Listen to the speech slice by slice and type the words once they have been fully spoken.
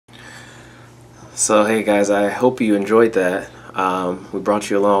So hey guys, I hope you enjoyed that. We brought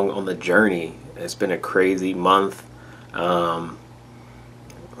you along on the journey. It's been a crazy month. Um,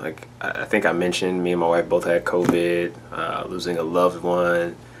 I think I mentioned, me and my wife both had COVID, losing a loved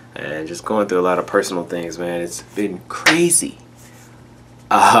one, and just going through a lot of personal things, man. It's been crazy.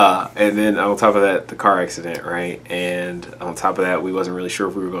 And then on top of that, the car accident, right? And on top of that, we wasn't really sure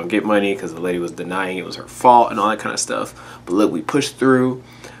if we were going to get money because the lady was denying it was her fault and all that kind of stuff. But look, we pushed through.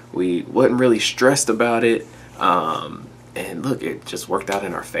 We wasn't really stressed about it. And look, it just worked out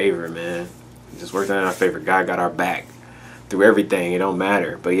in our favor, man. It just worked out in our favor. God got our back through everything. It don't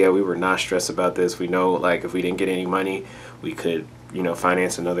matter. But yeah, we were not stressed about this. We know, like, if we didn't get any money, we could,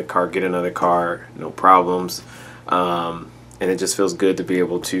 finance another car, get another car, no problems. And it just feels good to be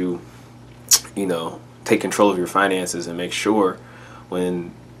able to, take control of your finances and make sure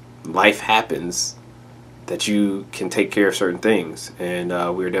when life happens that you can take care of certain things. And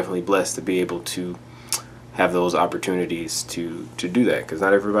we're definitely blessed to be able to have those opportunities to do that, because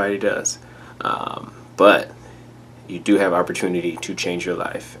not everybody does. But you do have opportunity to change your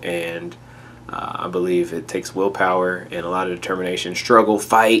life. And I believe it takes willpower and a lot of determination, struggle,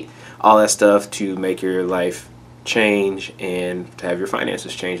 fight, all that stuff to make your life change and to have your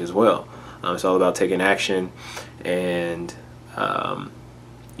finances change as well. It's all about taking action and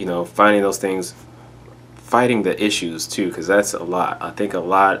finding those things, fighting the issues too, because that's a lot. I think a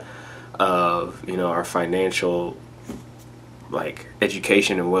lot of our financial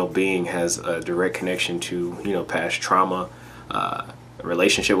education and well-being has a direct connection to past trauma,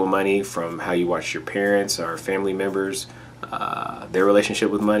 relationship with money, from how you watch your parents or family members, their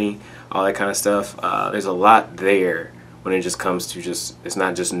relationship with money, all that kind of stuff. There's a lot there when it just comes to it's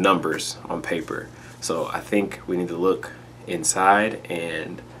not just numbers on paper. So I think we need to look inside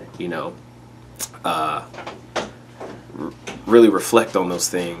and really reflect on those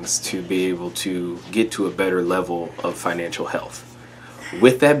things to be able to get to a better level of financial health.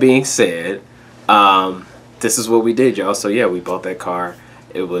 With that being said, this is what we did, y'all. So yeah, we bought that car.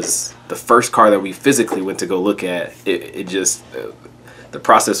 It was the first car that we physically went to go look at. The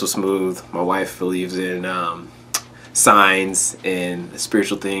process was smooth. My wife believes in signs and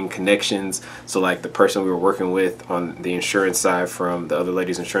spiritual thing, connections. So like the person we were working with on the insurance side from the other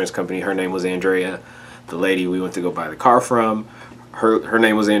lady's insurance company, her name was Andrea. The lady we went to go buy the car from, her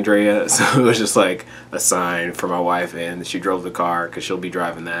name was Andrea. So it was just like a sign for my wife, and she drove the car because she'll be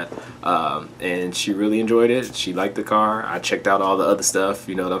driving that. And she really enjoyed it. She liked the car. I checked out all the other stuff,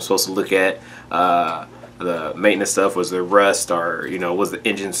 that I'm supposed to look at. The maintenance stuff, was there rust, or was the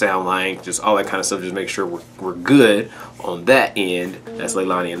engine sound like, just all that kind of stuff, just make sure we're good on that end. That's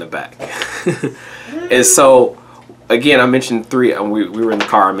Leilani in the back. And so again, I mentioned three. We were in the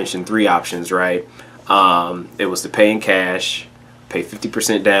car. I mentioned three options, right? It was to pay in cash, pay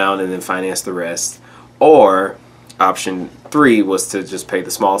 50% down, and then finance the rest. Or option 3 was to just pay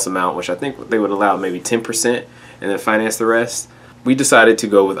the smallest amount, which I think they would allow maybe 10%, and then finance the rest. We decided to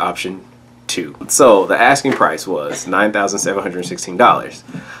go with option 2. So the asking price was $9,716.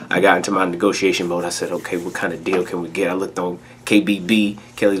 I got into my negotiation mode. I said, okay, what kind of deal can we get? I looked on KBB,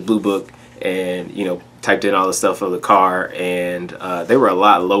 Kelly's Blue Book, and typed in all the stuff of the car, and they were a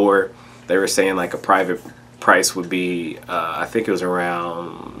lot lower. They were saying like a private price would be, I think it was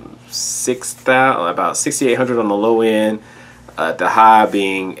around about $6,800 on the low end, the high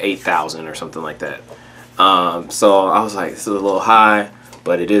being $8,000 or something like that. So I was like, this is a little high,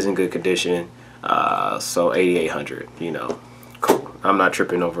 but it is in good condition. So $8,800, cool. I'm not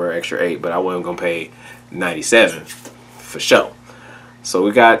tripping over an extra $8, but I wasn't gonna pay $97 for sure. So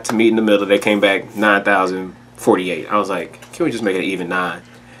we got to meet in the middle. They came back $9,048. I was like, can we just make it an even 9?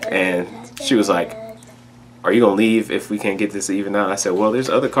 And she was like, are you gonna leave if we can't get this even out? I said, well, there's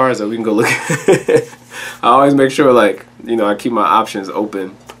other cars that we can go look at. I always make sure, I keep my options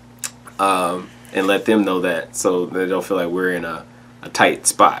open, and let them know that, so they don't feel like we're in a tight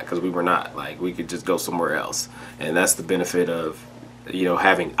spot, because we were not. Like, we could just go somewhere else. And that's the benefit of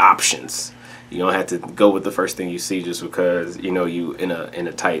having options. You don't have to go with the first thing you see just because you in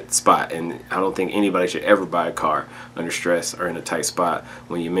a tight spot. And I don't think anybody should ever buy a car under stress or in a tight spot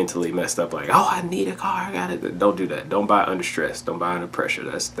when you're mentally messed up. Like, oh, I need a car, I got it. Don't do that. Don't buy under stress. Don't buy under pressure.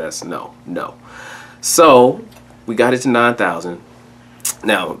 That's no. So we got it to 9,000.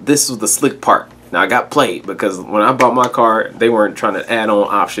 Now this was the slick part. Now I got played, because when I bought my car, they weren't trying to add on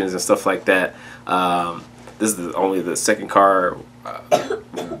options and stuff like that. This is only the second car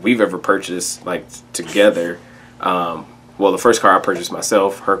we've ever purchased together. Well, the first car I purchased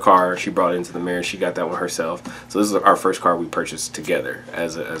myself. Her car she brought into the marriage. She got that one herself. So this is our first car we purchased together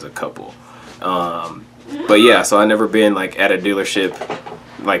as a couple. But yeah, so I never been at a dealership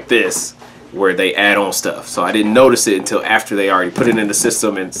like this where they add on stuff. So I didn't notice it until after they already put it in the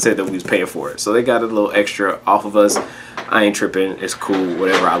system and said that we was paying for it. So they got a little extra off of us. I ain't tripping. It's cool.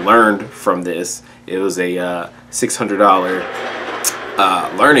 Whatever I learned from this, it was a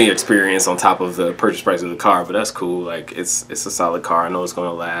 $600 learning experience on top of the purchase price of the car. But that's cool. Like it's a solid car. I know it's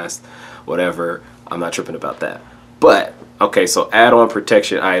gonna last. Whatever. I'm not tripping about that. But okay, so add-on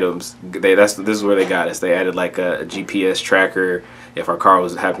protection items. This is where they got us. They added like a GPS tracker if our car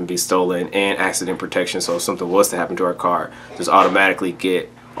was happened to be stolen, and accident protection. So if something was to happen to our car, just automatically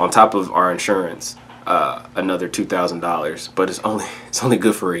get on top of our insurance another $2,000. But it's only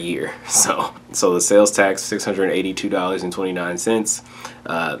good for a year. So the sales tax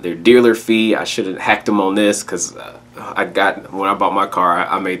 $682.29. Their dealer fee, I should have hacked them on this because when I bought my car,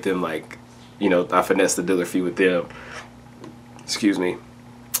 I made them like, you know, I finessed the dealer fee with them. Excuse me.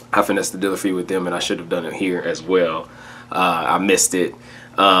 I finessed the dealer fee with them, and I should have done it here as well. I missed it.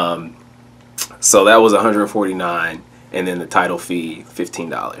 So that was $149, and then the title fee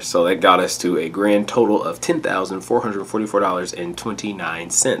 $15. So that got us to a grand total of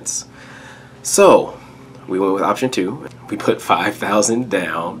 $10,444.29. So we went with option 2. We put $5,000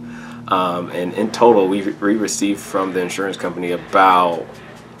 down, and in total we received from the insurance company about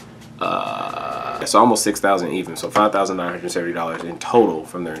so almost $6,000 even, so $5,970 in total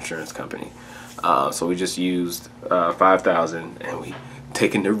from their insurance company. So we just used $5,000, and we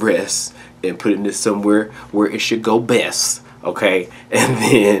taking the rest and putting it somewhere where it should go best. Okay, and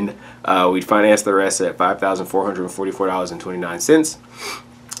then we financed the rest at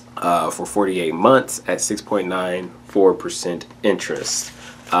 $5,444.29 for 48 months at 6.94% interest.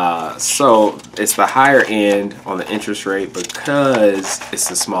 So it's the higher end on the interest rate because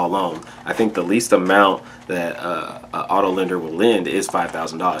it's a small loan. I think the least amount that an auto lender will lend is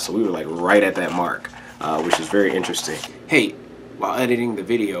 $5,000. So we were like right at that mark, which is very interesting. Hey, while editing the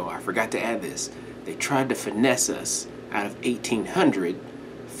video, I forgot to add this. They tried to finesse us out of $1,800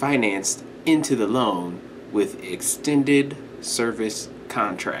 financed into the loan with extended service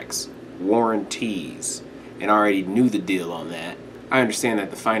contracts, warranties, and I already knew the deal on that. I understand that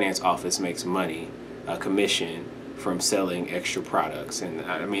the finance office makes money, a commission, from selling extra products, and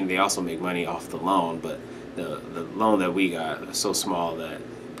I mean they also make money off the loan, but the loan that we got was so small that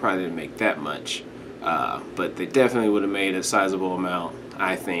probably didn't make that much. But they definitely would have made a sizable amount,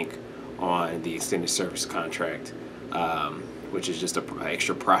 I think, on the extended service contract, which is just an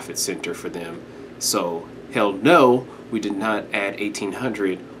extra profit center for them. So hell no, we did not add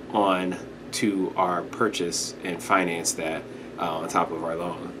 $1,800 on to our purchase and finance that on top of our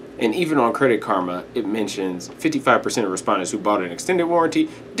loan. And even on Credit Karma, it mentions 55% of respondents who bought an extended warranty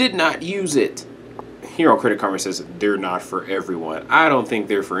did not use it. Here on Credit Karma, it says they're not for everyone. I don't think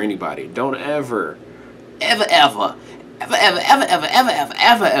they're for anybody. Don't ever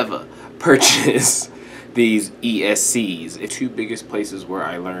purchase these ESCs. The 2 biggest places where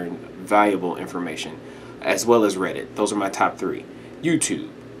I learned valuable information, as well as Reddit. Those are my top 3. YouTube,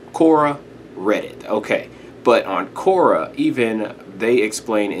 Quora, Reddit. Okay. But on Quora, even they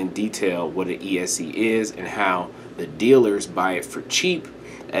explain in detail what an ESC is and how the dealers buy it for cheap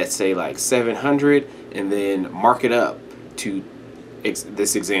at say like $700 and then mark it up to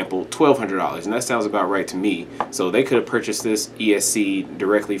this example $1,200, and that sounds about right to me. So they could have purchased this ESC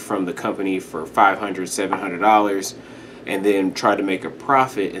directly from the company for $500, $700, and then try to make a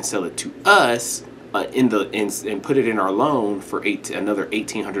profit and sell it to us and put it in our loan for another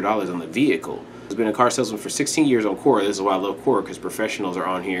 $1,800 on the vehicle. I've been a car salesman for 16 years on Quora. This is why I love Quora, because professionals are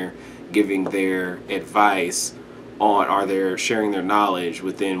on here giving their advice on, or they're sharing their knowledge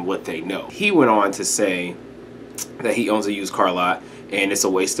within what they know. He went on to say that he owns a used car lot and it's a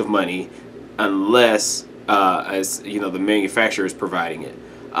waste of money unless, as you know, the manufacturer is providing it.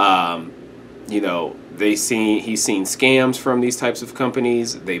 You know, he's seen scams from these types of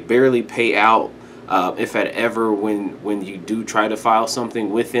companies. They barely pay out, if at ever, when you do try to file something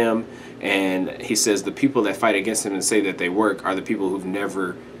with them. And he says the people that fight against him and say that they work are the people who've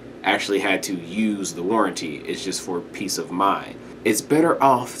never actually had to use the warranty. It's just for peace of mind. It's better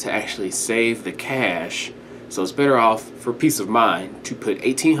off to actually save the cash. So it's better off for peace of mind to put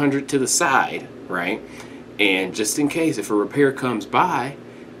 $1,800 to the side, right? And just in case if a repair comes by,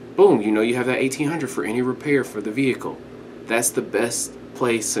 boom, you know you have that $1,800 for any repair for the vehicle. That's the best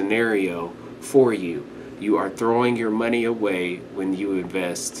place scenario for you. You are throwing your money away when you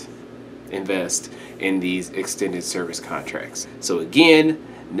invest in these extended service contracts. So again,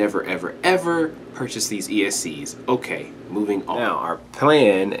 never ever ever purchase these ESCs. Okay, moving on. Now our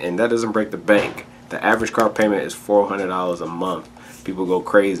plan, and that doesn't break the bank. The average car payment is $400 a month. People go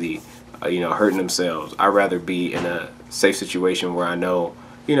crazy, you know, hurting themselves. I'd rather be in a safe situation where I know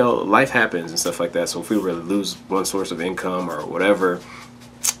you know, life happens and stuff like that. So if we were to lose one source of income or whatever,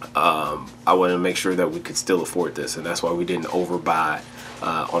 I wanted to make sure that we could still afford this, and that's why we didn't overbuy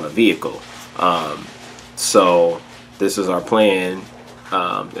on a vehicle. So this is our plan,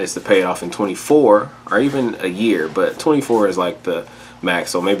 is to pay it off in 24 or even a year, but 24 is like the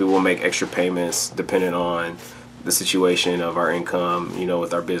max. So maybe we'll make extra payments depending on the situation of our income, you know,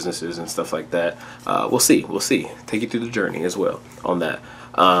 with our businesses and stuff like that. We'll see. Take you through the journey as well on that.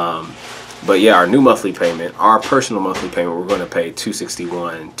 But yeah, our new monthly payment, our personal monthly payment, we're going to pay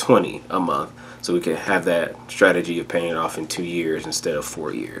 $261.20 a month, so we can have that strategy of paying it off in 2 years instead of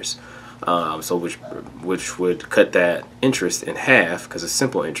 4 years. So which would cut that interest in half, because it's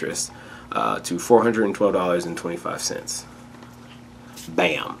simple interest, to $412.25.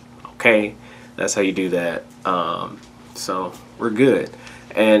 Bam. Okay, that's how you do that. So we're good.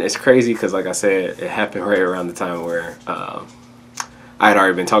 And it's crazy because, like I said, it happened right around the time where I had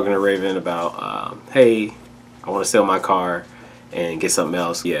already been talking to Raven about, hey, I want to sell my car and get something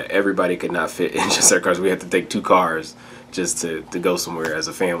else. Yeah, everybody could not fit in just our cars. We had to take 2 cars just to go somewhere as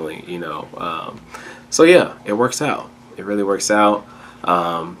a family, you know. So yeah, it works out. It really works out.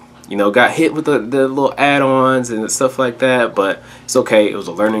 You know, got hit with the little add-ons and stuff like that, but it's okay. It was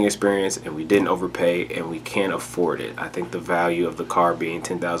a learning experience, and we didn't overpay, and we can afford it. I think the value of the car being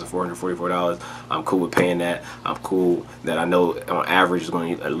 $10,444, I'm cool with paying that. I'm cool that I know on average it's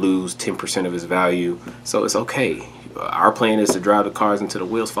going to lose 10% of its value, so it's okay. Our plan is to drive the cars until the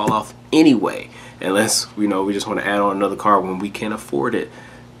wheels fall off anyway, unless, you know, we just want to add on another car when we can afford it.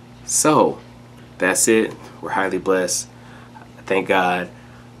 So that's it. We're highly blessed. Thank God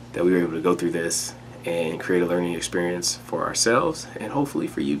that we were able to go through this and create a learning experience for ourselves and hopefully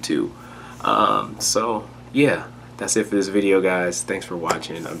for you too. So yeah, that's it for this video, guys. Thanks for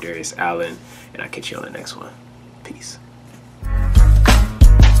watching. I'm Darius Allen, and I'll catch you on the next one. Peace.